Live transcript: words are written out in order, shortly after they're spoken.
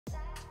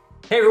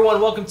Hey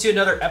everyone, welcome to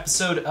another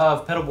episode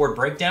of Pedalboard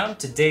Breakdown.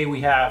 Today we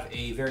have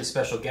a very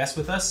special guest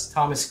with us,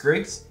 Thomas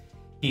Griggs.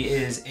 He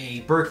is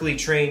a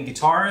Berkeley-trained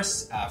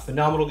guitarist, a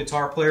phenomenal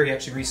guitar player. He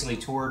actually recently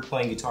toured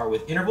playing guitar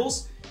with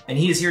Intervals, and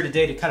he is here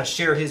today to kind of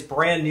share his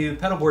brand new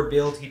pedalboard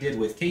build he did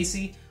with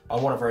Casey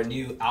on one of our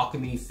new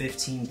Alchemy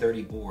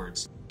 1530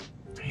 boards.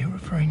 Are you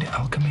referring to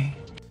alchemy?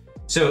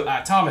 So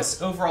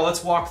Thomas, overall,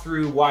 let's walk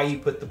through why you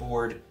put the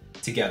board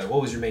together.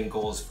 What was your main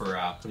goals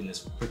for putting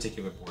this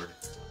particular board?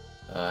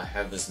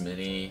 Have as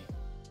many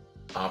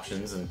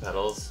options and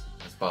pedals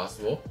as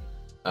possible,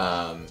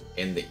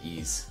 and the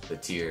ease, the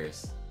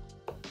tiers,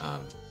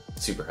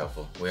 super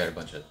helpful. We had a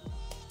bunch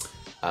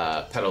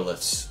of pedal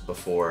lifts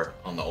before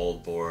on the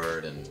old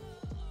board, and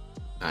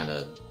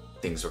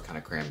things were kind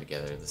of crammed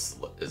together. This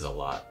is a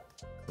lot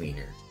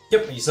cleaner.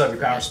 Yep, and you still have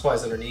your power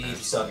supplies underneath. You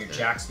still have your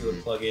jacks to be able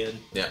to plug in.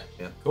 Yeah.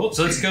 Cool.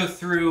 So let's go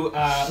through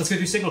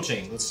signal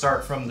chain. Let's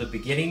start from the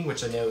beginning,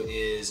 which I know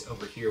is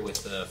over here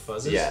with the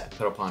fuzzes. Yeah,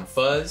 pedal pawn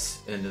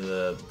fuzz into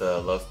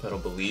the love pedal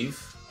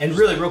believe. And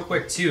really, real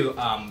quick too,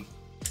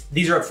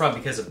 these are up front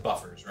because of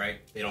buffers, right?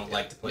 They don't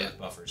like to play with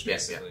buffers,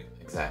 basically.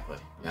 Yeah, exactly.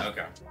 Yeah.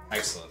 Okay,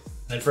 excellent.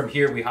 Then from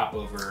here we hop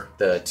over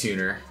the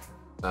tuner,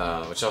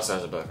 which also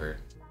has a buffer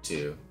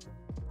too.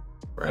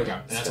 Right. Okay,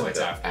 and that's why it's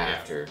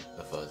after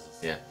the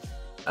fuzzes. Yeah.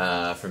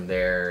 From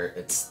there,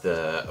 it's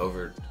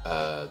the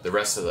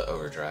rest of the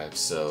overdrive.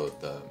 So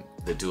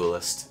the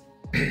dualist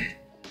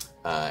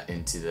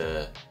into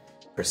the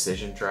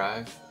precision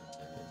drive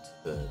and into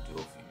the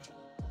dual fusion.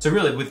 So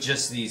really, with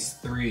just these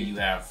three, you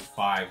have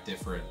 5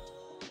 different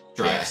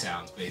drive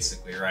sounds,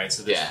 basically, right?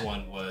 So this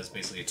one was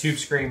basically a tube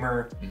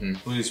screamer,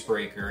 blues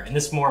breaker, and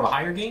this is more of a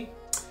higher gain.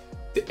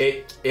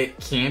 It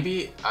can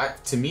be.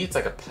 To me, it's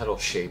like a pedal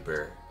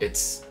shaper.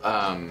 It's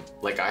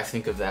like I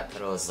think of that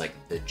pedal as like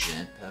the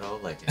gent pedal.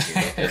 Like if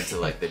you look into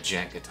like the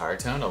gent guitar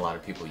tone, a lot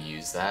of people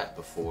use that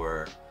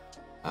before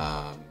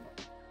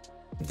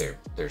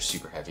their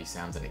super heavy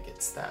sounds, and it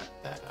gets that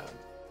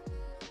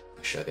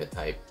Sugar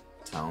type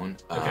tone.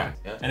 Okay.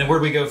 And then where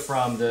do we go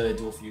from the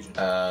dual fusion?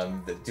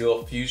 The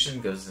dual fusion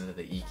goes into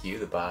the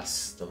EQ, the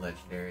Boss, the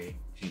legendary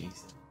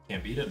G's.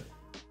 Can't beat it.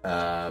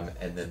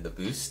 And then the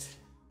boost.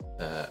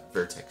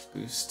 Vertex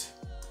boost.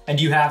 And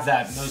do you have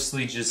that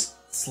mostly just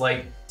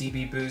slight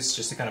dB boost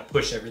just to kind of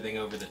push everything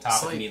over the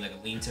top if you need like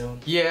a lean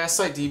tone? Yeah,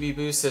 slight dB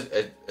boost.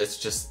 It's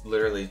just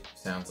literally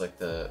sounds like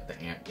the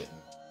amp getting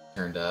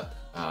turned up.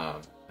 I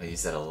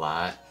use that a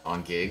lot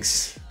on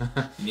gigs.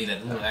 You need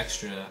that little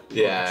extra.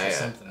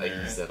 Something there,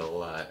 I use that a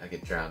lot. I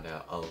get drowned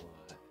out a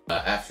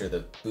lot. After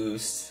the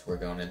boost, we're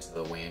going into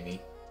the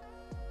whammy.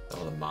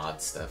 All the mod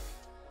stuff.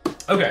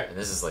 Okay. And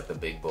this is like the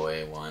big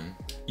boy one.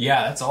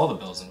 Yeah, that's all the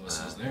bells and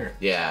whistles there.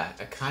 Yeah,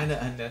 kind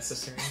of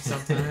unnecessary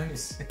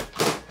sometimes.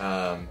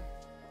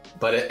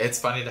 But it's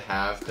funny to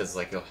have because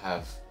like you'll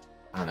have,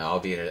 I don't know, I'll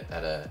be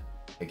at a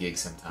gig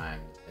sometime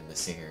and the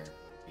singer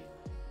will be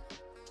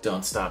like,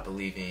 "Don't stop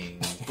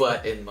believing,"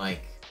 but in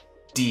like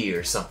D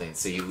or something,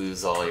 so you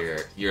lose all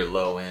your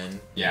low end.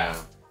 Yeah. You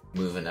know,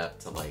 moving up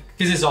to like,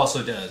 because this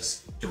also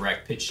does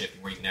direct pitch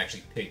shifting where you can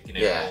actually pick an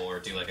interval or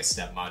do like a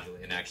step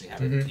modulate and actually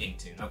have it in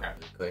tune. Okay.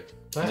 Quick.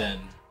 And then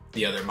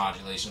the other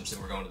modulation,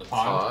 so we're going to the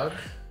pog.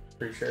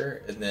 Pretty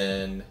sure. And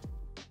then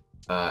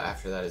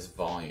after that is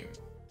volume.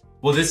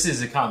 Well, this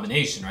is a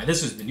combination, right?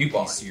 This was the new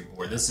piece to your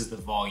board. This is the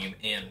volume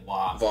and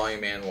wah.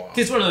 Volume and wah.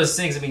 It's one of those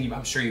things, I mean,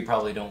 I'm sure you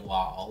probably don't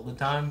wah all the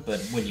time, but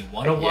when you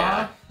want to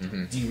wah,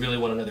 do you really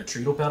want another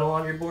treadle pedal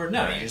on your board?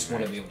 No, you just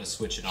want to be able to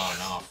switch it on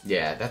and off.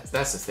 Yeah, that's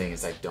the thing,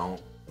 is I don't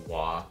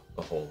wah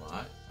a whole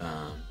lot,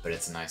 but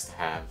it's nice to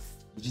have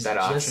that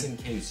option. Just in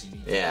case you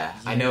need to. Yeah,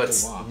 I know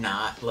it's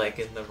not like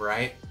in the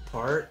right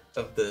part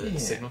of the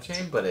signal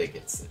chain, but it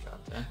gets the job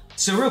done.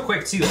 So real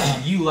quick too,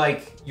 you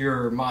like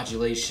your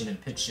modulation and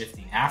pitch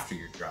shifting after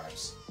your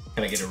drives.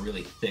 Kind of get a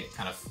really thick,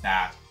 kind of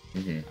fat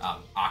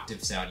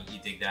octave sound. You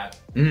dig that?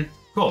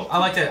 Cool. I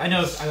like that. I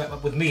know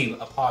with me,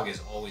 a pog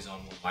is always on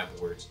one of my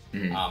boards,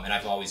 and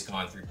I've always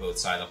gone through both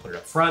sides. I'll put it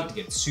up front to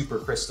get it super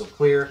crystal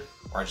clear,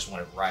 or I just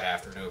want it right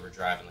after an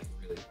overdrive and like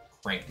really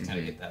crank to kind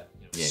of get that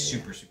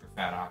super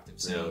fat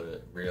octave sound.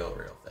 Real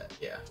fat.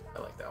 Yeah,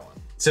 I like that one.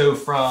 So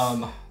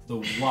from the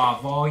wah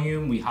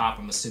volume, we hop,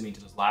 I'm assuming, to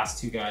those last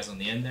 2 guys on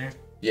the end there?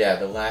 Yeah,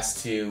 the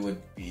last 2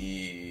 would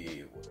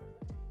be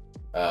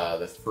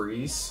the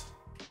freeze,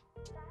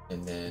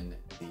 and then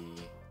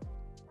the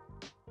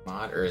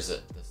mod, or is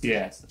it?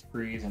 It's the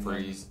freeze and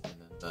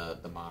then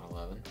the mod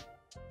 11.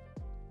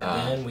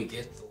 And then we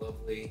get the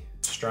lovely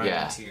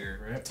strident tier,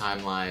 right?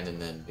 Timeline, and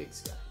then Big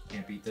Sky.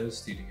 Can't beat those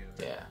 2 together.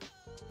 Yeah.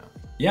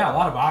 Yeah, a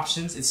lot of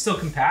options. It's still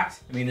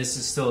compact. I mean, this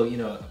is still,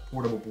 a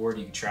portable board.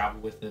 You can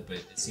travel with it, but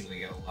it seems like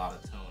you got a lot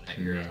of tone at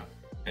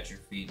your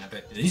feet. And I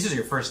bet this is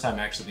your first time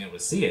actually being able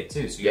to see it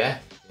too. So you guys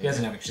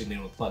haven't actually been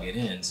able to plug it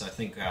in. So I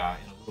think in a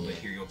little bit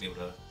here you'll be able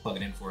to plug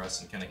it in for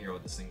us and kind of hear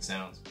what this thing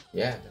sounds.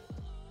 Yeah,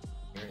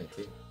 hearing it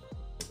too.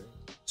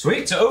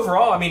 Sweet. So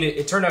overall, I mean,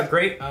 it turned out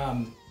great.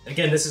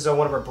 Again, this is on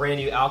one of our brand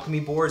new Alchemy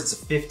boards. It's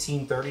a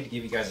 1530 to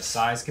give you guys a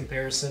size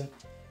comparison.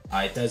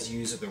 It does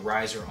use the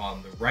riser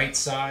on the right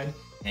side.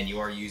 and you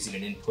are using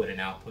an input and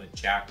output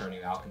jack, or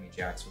new Alchemy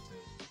jacks with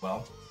it as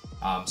well.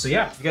 So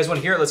yeah, if you guys want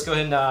to hear it, let's go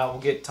ahead and we'll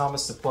get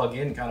Thomas to plug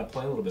in and kind of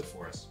play a little bit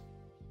for us.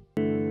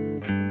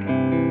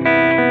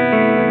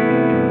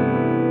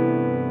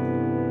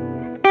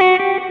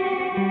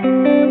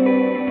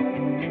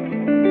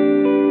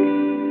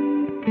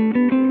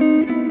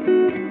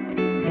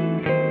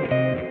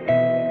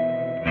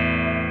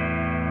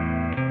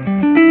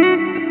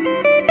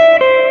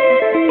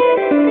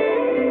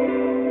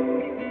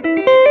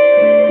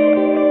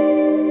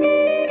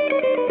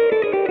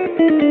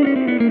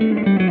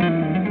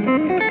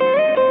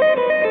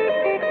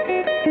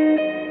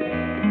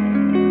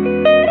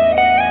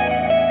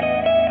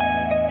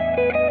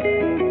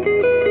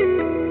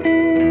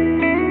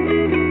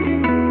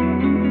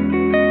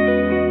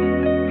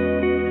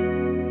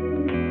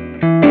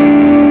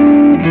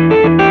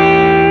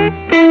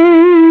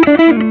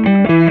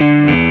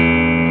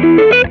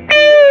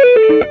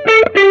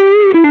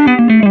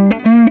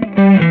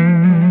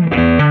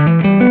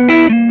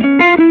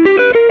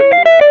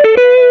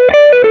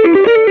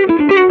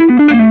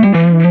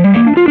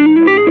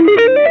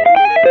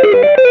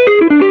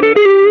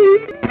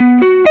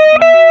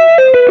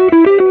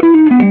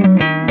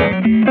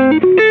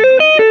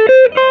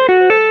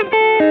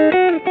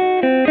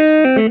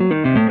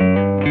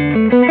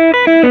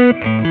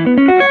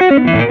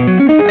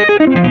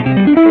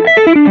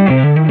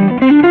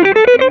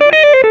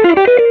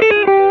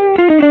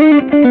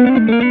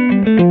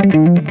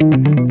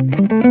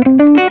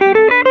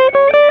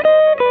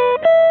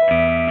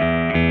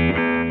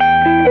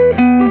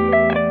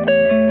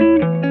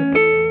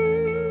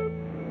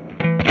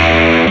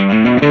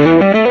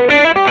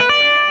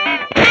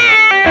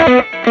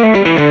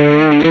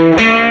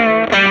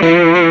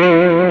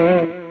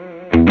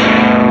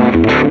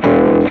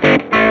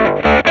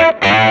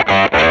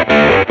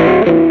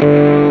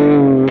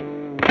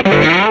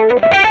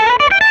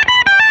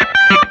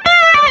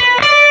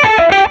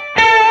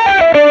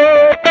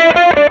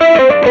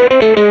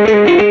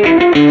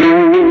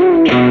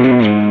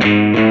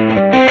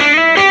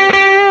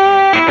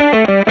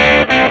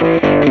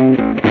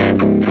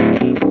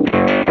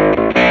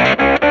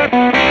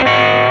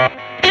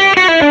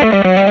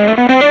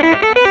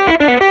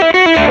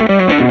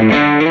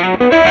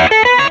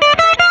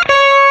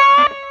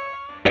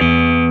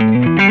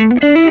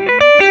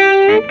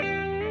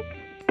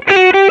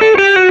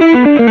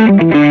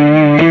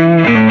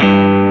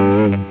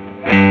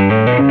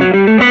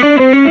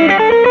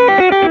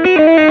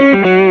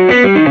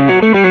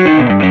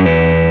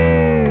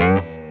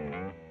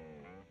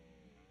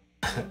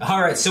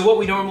 So what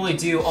we normally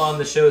do on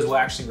the show is we'll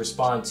actually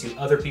respond to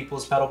other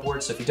people's pedal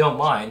boards. So if you don't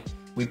mind,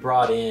 we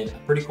brought in a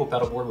pretty cool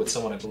pedal board with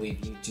someone I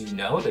believe you do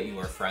know, that you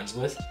are friends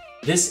with.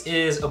 This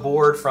is a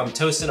board from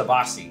Tosin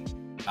Abasi.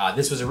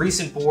 This was a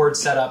recent board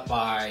set up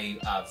by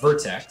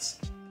Vertex,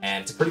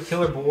 and it's a pretty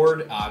killer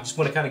board. I just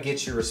want to kind of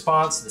get your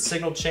response to the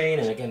signal chain,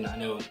 and again, I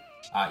know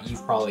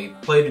you've probably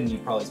played and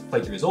you've probably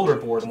played through his older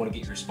board. I want to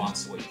get your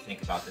response to what you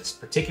think about this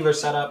particular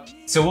setup.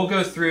 So we'll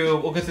go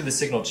through the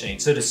signal chain.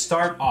 So to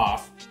start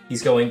off,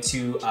 he's going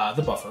to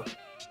the buffer,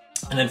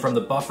 and then from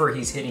the buffer,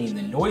 he's hitting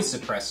the noise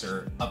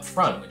suppressor up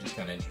front, which is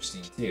kind of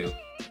interesting too.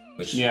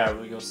 Which yeah,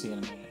 you'll see in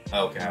a minute.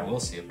 Okay, we'll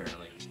see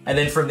apparently. And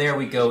then from there,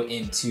 we go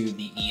into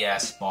the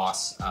ES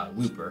Boss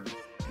looper.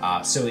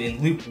 So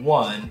in loop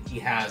 1, he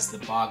has the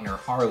Bogner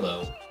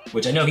Harlow,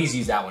 which I know he's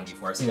used that one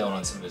before. I've seen that one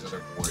on some of his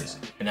other boards,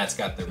 and that's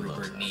got the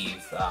Rupert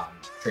Neve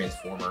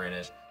transformer in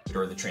it,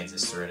 or the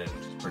transistor in it,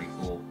 which is pretty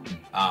cool.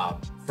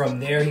 From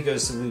there, he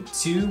goes to loop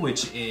 2,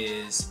 which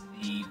is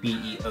the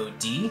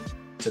BEOD,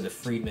 so the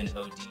Friedman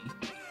OD.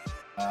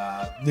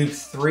 Loop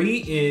 3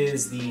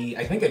 is the,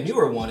 I think a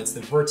newer one, it's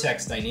the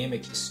Vertex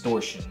Dynamic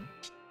Distortion,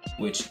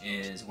 which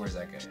is, where's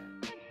that guy at?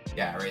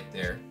 Yeah, right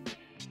there.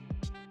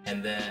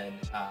 And then,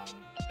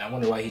 I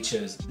wonder why he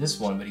chose this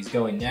one, but he's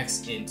going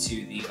next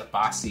into the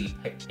Abasi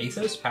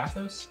Pathos?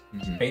 Pathos?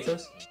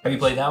 Pathos? Have you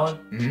played that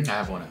one? I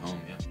have one at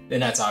home, yeah.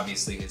 And that's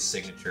obviously his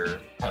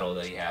signature pedal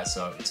that he has,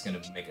 so it's going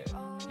to make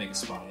a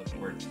spot on the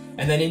board.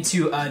 And then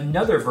into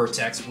another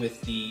Vertex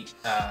with the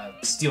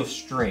steel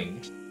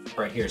string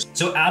right here.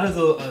 So out of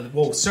the,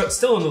 well,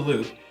 still in the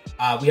loop,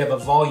 we have a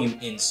volume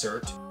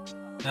insert.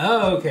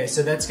 Oh, okay,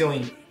 so that's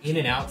going in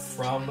and out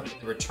from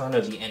the return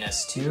of the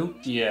NS2.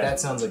 Yeah. That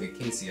sounds like a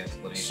Casey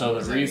explanation. So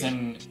the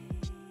reason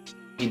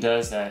he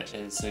does that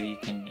is so you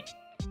can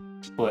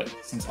put,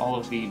 since all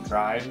of the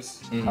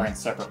drives are in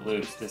separate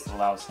loops, this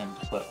allows him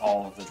to put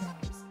all of the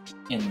drives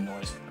in the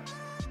noise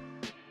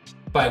suppressor.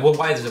 But well,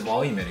 why is the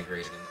volume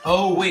integrated in?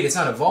 Oh wait, it's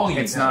not a volume.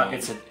 It's not.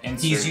 It's an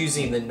insert. He's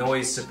using the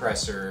noise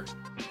suppressor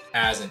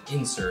as an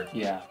insert.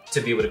 Yeah.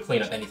 To be able to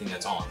clean up anything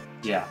that's on.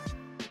 Yeah.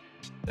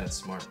 That's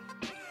smart.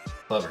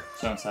 Clever.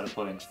 So instead of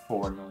putting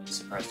 4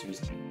 noise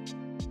suppressors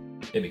in,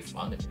 it'd be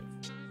fun if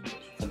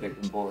a bigger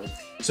board.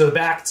 So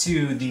back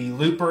to the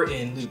looper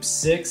in loop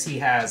 6, he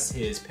has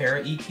his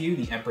Para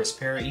EQ, the Empress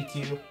Para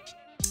EQ.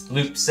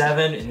 Loop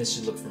 7, and this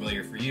should look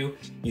familiar for you,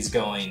 he's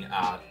going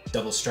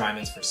double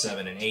Strymons for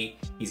 7 and 8.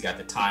 He's got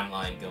the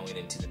timeline going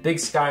into the Big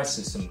Sky,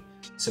 so some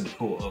some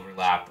cool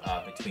overlap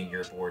between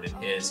your board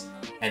and his.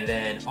 And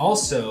then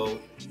also,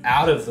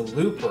 out of the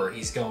looper,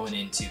 he's going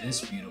into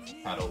this beautiful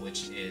pedal,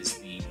 which is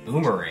the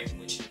Boomerang,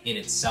 which in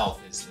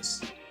itself is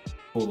this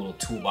cool little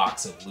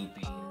toolbox of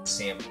looping and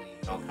sampling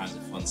and all kinds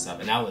of fun stuff.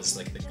 And that was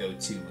like the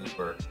go-to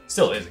looper.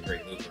 Still is a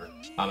great looper.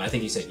 And I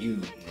think you said you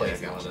played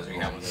one of those, or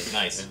you have one of those.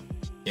 Nice.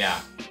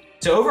 Yeah.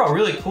 So overall,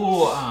 really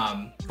cool,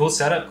 cool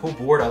setup, cool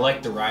board. I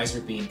like the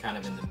riser being kind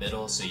of in the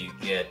middle, so you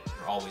get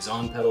your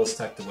always-on pedals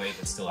tucked away,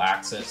 but still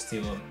access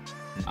to them.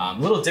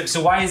 Little dip.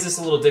 So why is this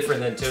a little different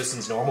than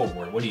Tosin's normal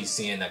board? What are you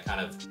seeing that kind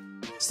of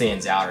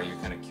stands out, or you're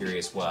kind of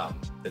curious? Well,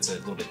 that's a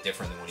little bit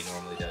different than what he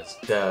normally does.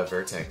 The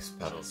Vertex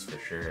pedals for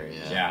sure.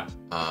 Yeah.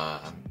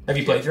 Have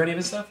you played through any of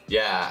his stuff?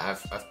 Yeah,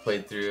 I've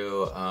played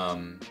through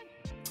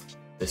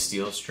the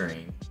Steel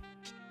String.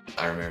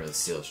 I remember the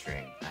Steel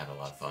String. I had a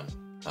lot of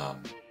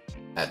fun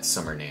at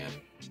Summer NAMM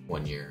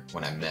one year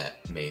when I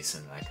met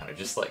Mason. I kind of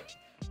just like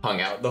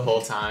hung out the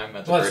whole time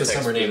at the Vertex. Vertex That's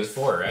what Summer NAMM booth. is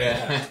for, right?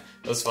 Yeah.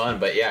 It was fun,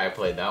 but yeah, I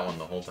played that one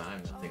the whole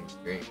time. That thing was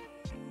great.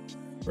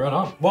 Right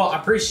on. Well, I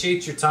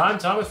appreciate your time,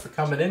 Thomas, for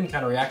coming in and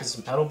kind of reacting to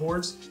some pedal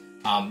boards.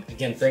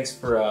 Again, thanks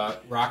for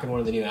rocking one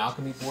of the new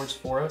Alchemy boards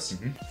for us.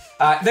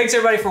 Thanks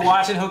everybody for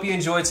watching. Hope you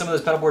enjoyed some of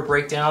those pedal board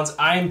breakdowns.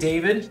 I am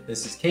David.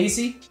 This is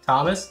Casey,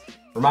 Thomas,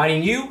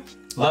 reminding you,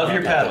 love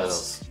your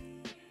pedals.